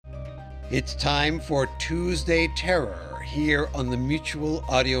It's time for Tuesday Terror here on the Mutual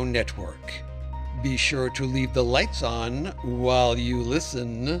Audio Network. Be sure to leave the lights on while you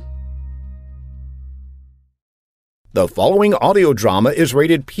listen. The following audio drama is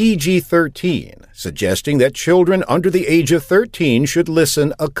rated PG-13, suggesting that children under the age of 13 should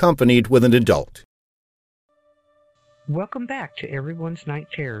listen accompanied with an adult. Welcome back to Everyone's Night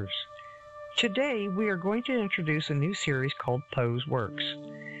Terrors. Today we are going to introduce a new series called Poe's Works.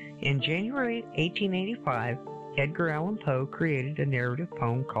 In January 1885, Edgar Allan Poe created a narrative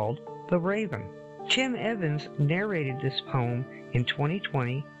poem called The Raven. Tim Evans narrated this poem in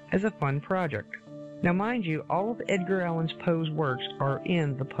 2020 as a fun project. Now mind you, all of Edgar Allan Poe's works are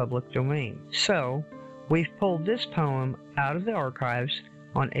in the public domain. So, we've pulled this poem out of the archives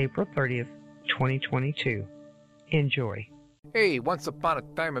on April 30th, 2022. Enjoy. Hey, once upon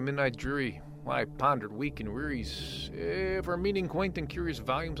a time in midnight dreary, when I pondered weak and wearies, for meaning quaint and curious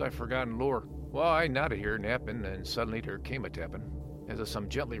volumes I've forgotten lore. Well, I nodded here napping, and suddenly there came a tapping, as of some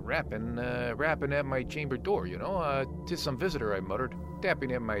gently rapping at my chamber door, you know. 'Tis some visitor, I muttered,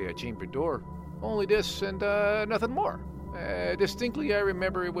 tapping at my chamber door. Only this and nothing more. Distinctly I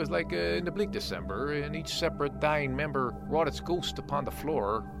remember it was like in the bleak December, and each separate dying member wrought its ghost upon the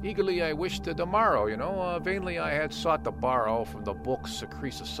floor. Eagerly I wished the morrow, you know. Vainly I had sought to borrow from the books a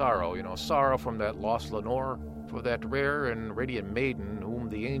crease of sorrow, you know. Sorrow from that lost Lenore, for that rare and radiant maiden whom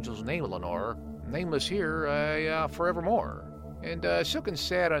the angels name Lenore. Nameless here, forevermore. And silken,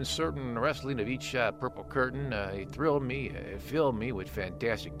 sad, uncertain wrestling of each purple curtain, it thrilled me, it filled me with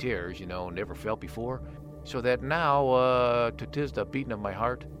fantastic terrors, you know, never felt before. So that now, to 'tis the beating of my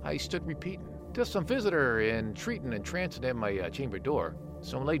heart, I stood repeating, till some visitor entreating and trancing at my chamber door.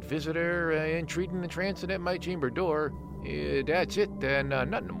 Some late visitor entreating and trancing at my chamber door. That's it, and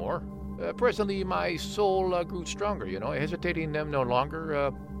nothing more. Presently my soul grew stronger, you know, hesitating them no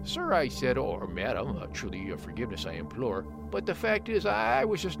longer. Sir, I said, or madam, truly your forgiveness I implore. But the fact is, I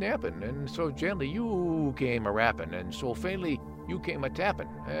was just napping, and so gently you came a-rapping, and so faintly you came a-tapping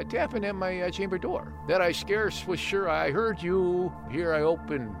at my chamber door, that I scarce was sure I heard you. Here I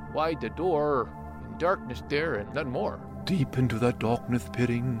opened wide the door, in darkness there, and nothing more. Deep into that darkness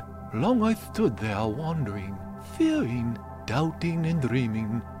pitting, long I stood there wandering, fearing, doubting, and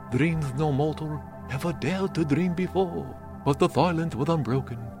dreaming, dreams no mortal ever dared to dream before. But the silence was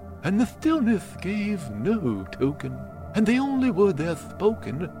unbroken, and the stillness gave no token, and the only word there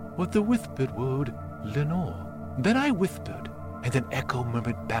spoken was the whispered word, Lenore. Then I whispered, and an echo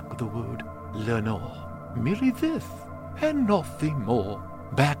murmured back the word, Lenore. Merely this, and nothing more.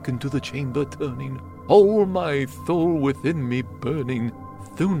 Back into the chamber turning, all my soul within me burning.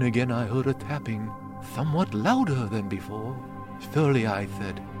 Soon again I heard a tapping, somewhat louder than before. Surely, I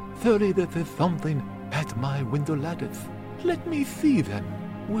said, surely this is something at my window lattice. Let me see then,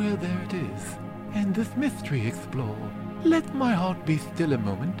 where there it is, and this mystery explore. Let my heart be still a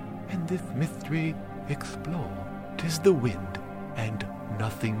moment, and this mystery explore. 'Tis the wind, and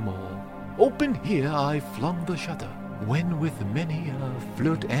nothing more. Open here I flung the shutter, when with many a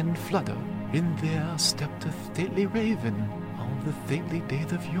flirt and flutter, in there stepped a stately raven, on the stately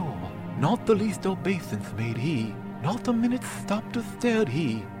days of yore. Not the least obeisance made he, not a minute stopped or stared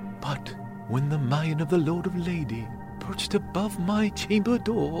he, but when the mien of the lord of lady, perched above my chamber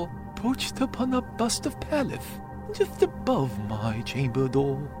door, perched upon a bust of Pallas, just above my chamber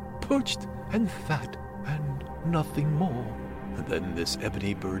door, perched and sat, and nothing more. Then this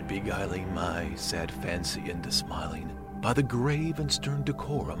ebony bird beguiling my sad fancy into smiling, by the grave and stern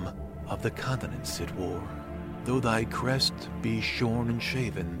decorum of the countenance it wore. Though thy crest be shorn and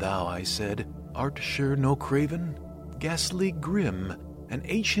shaven, thou, I said, art sure no craven? Ghastly grim, an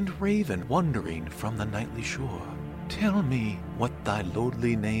ancient raven wandering from the nightly shore. Tell me what thy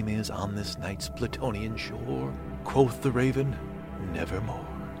lordly name is on this night's Plutonian shore. Quoth the raven, nevermore.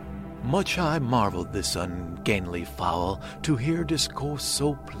 Much I marveled this ungainly fowl to hear discourse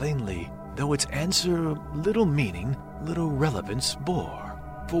so plainly, though its answer little meaning, little relevance bore.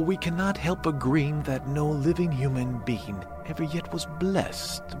 For we cannot help agreeing that no living human being ever yet was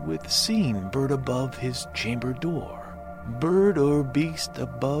blessed with seeing bird above his chamber door. Bird or beast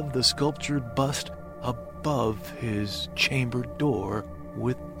above the sculptured bust above his chamber door,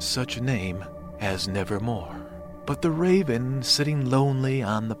 with such a name as nevermore. But the raven, sitting lonely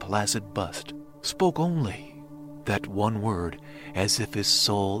on the placid bust, spoke only that one word, as if his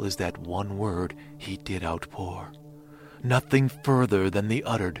soul is that one word he did outpour. Nothing further than the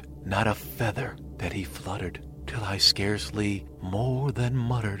uttered, not a feather that he fluttered, till I scarcely more than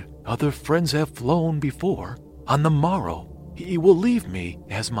muttered, other friends have flown before. On the morrow he will leave me,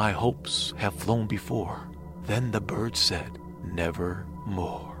 as my hopes have flown before. Then the bird said,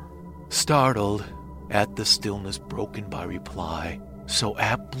 nevermore. startled at the stillness broken by reply so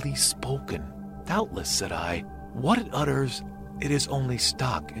aptly spoken. Doubtless, said I, what it utters, it is only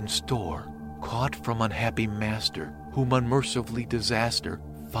stock in store, caught from unhappy master, whom unmercifully disaster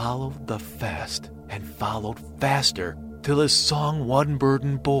followed the fast, and followed faster, till his song one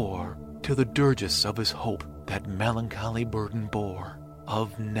burden bore, till the dirges of his hope that melancholy burden bore,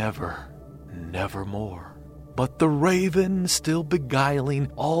 of never, nevermore. But the raven still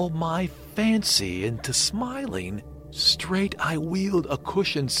beguiling all my fancy into smiling, straight I wheeled a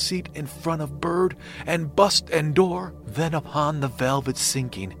cushioned seat in front of bird and bust and door. Then upon the velvet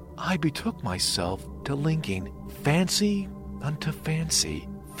sinking, I betook myself to linking fancy unto fancy,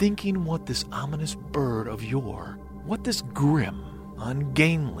 thinking what this ominous bird of yore, what this grim,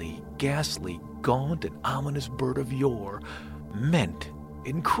 ungainly, ghastly, gaunt, and ominous bird of yore meant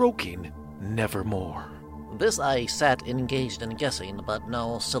in croaking nevermore. This I sat engaged in guessing, but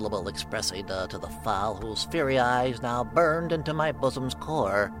no syllable expressing to the fowl whose fiery eyes now burned into my bosom's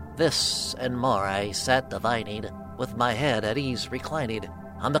core. This and more I sat divining, with my head at ease reclining,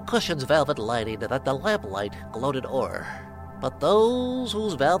 on the cushion's velvet lighting that the lamplight gloated o'er. But those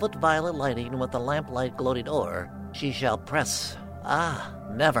whose velvet violet lighting with the lamplight gloated o'er, she shall press,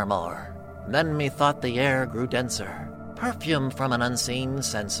 nevermore. Then methought the air grew denser, perfume from an unseen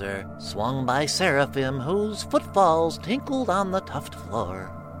censer, swung by seraphim whose footfalls tinkled on the tufted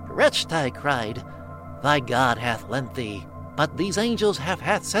floor. Wretched, I cried, thy God hath lent thee, but these angels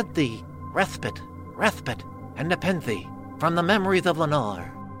hath sent thee respite, and nepenthe from the memories of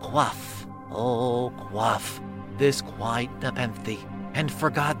Lenore. Quaff, oh quaff, this quiet nepenthe, and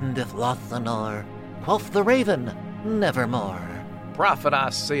forgotten this lost Lenore. Quoth the raven, nevermore. Prophet, I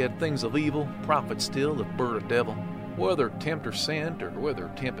said, things of evil, prophet still, if bird of devil. Whether tempter sent or whether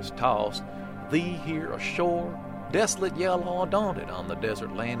tempest tossed, thee here ashore, desolate, yellow, daunted, on the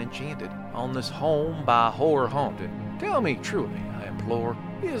desert land enchanted, on this home by horror haunted. Tell me truly, I implore,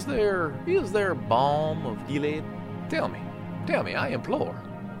 is there balm of Gilead? Tell me, I implore.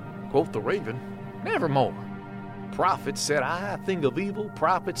 Quoth the raven, nevermore. Prophet, said I, thing of evil,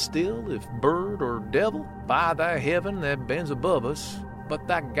 prophet still, if bird or devil, by thy heaven that bends above us, but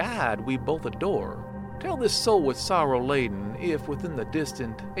thy God we both adore. Tell this soul with sorrow laden, if within the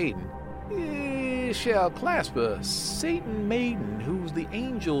distant Aden, shall clasp a Satan maiden, whose the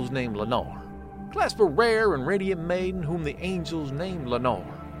angels name Lenore. Clasp a rare and radiant maiden, whom the angels name Lenore.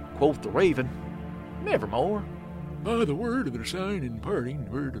 Quoth the raven, nevermore. By the word of the sign in parting,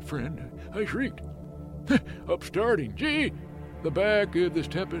 word of friend, I shrieked. Upstarting, gee, the back of this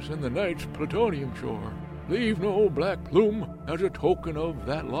tempest and the night's plutonium shore. Leave no black plume as a token of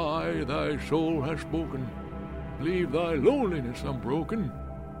that lie thy soul has spoken. Leave thy loneliness unbroken,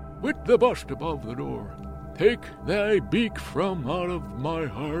 with the bust above the door. Take thy beak from out of my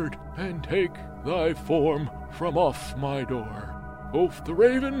heart, and take thy form from off my door. Quoth the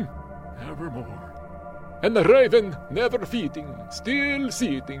raven, nevermore. And the raven, never feeding, still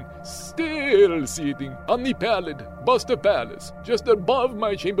sitting on the pallid bust of palace, just above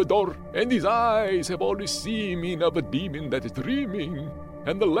my chamber door, and his eyes have all the seeming of a demon that is dreaming,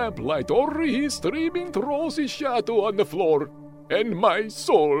 and the lamplight o'er his streaming throws his shadow on the floor, and my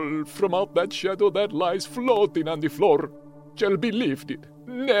soul from out that shadow that lies floating on the floor shall be lifted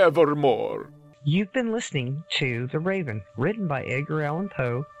nevermore. You've been listening to The Raven, written by Edgar Allan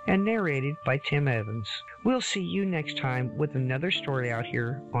Poe and narrated by Tim Evans. We'll see you next time with another story out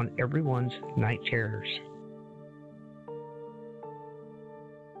here on Everyone's Night Terrors.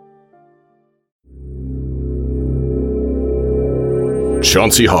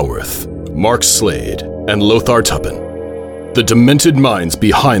 Chauncey Haworth, Mark Slade, and Lothar Tuppen, the demented minds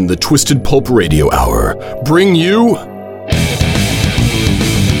behind the Twisted Pulp Radio Hour, bring you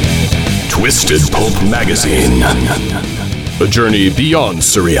Twisted Pulp Magazine. A journey beyond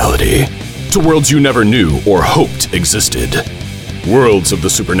surreality to worlds you never knew or hoped existed. Worlds of the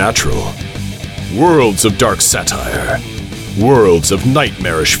supernatural. Worlds of dark satire. Worlds of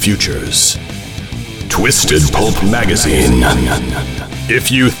nightmarish futures. Twisted Pulp Magazine. If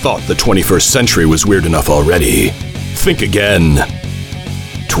you thought the 21st century was weird enough already, think again.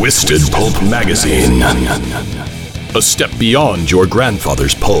 Twisted Pulp Magazine. A step beyond your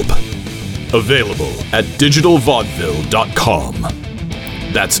grandfather's pulp. Available at digitalvaudeville.com.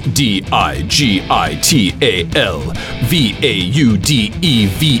 That's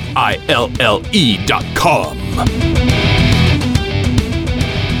digitalvaudeville.com.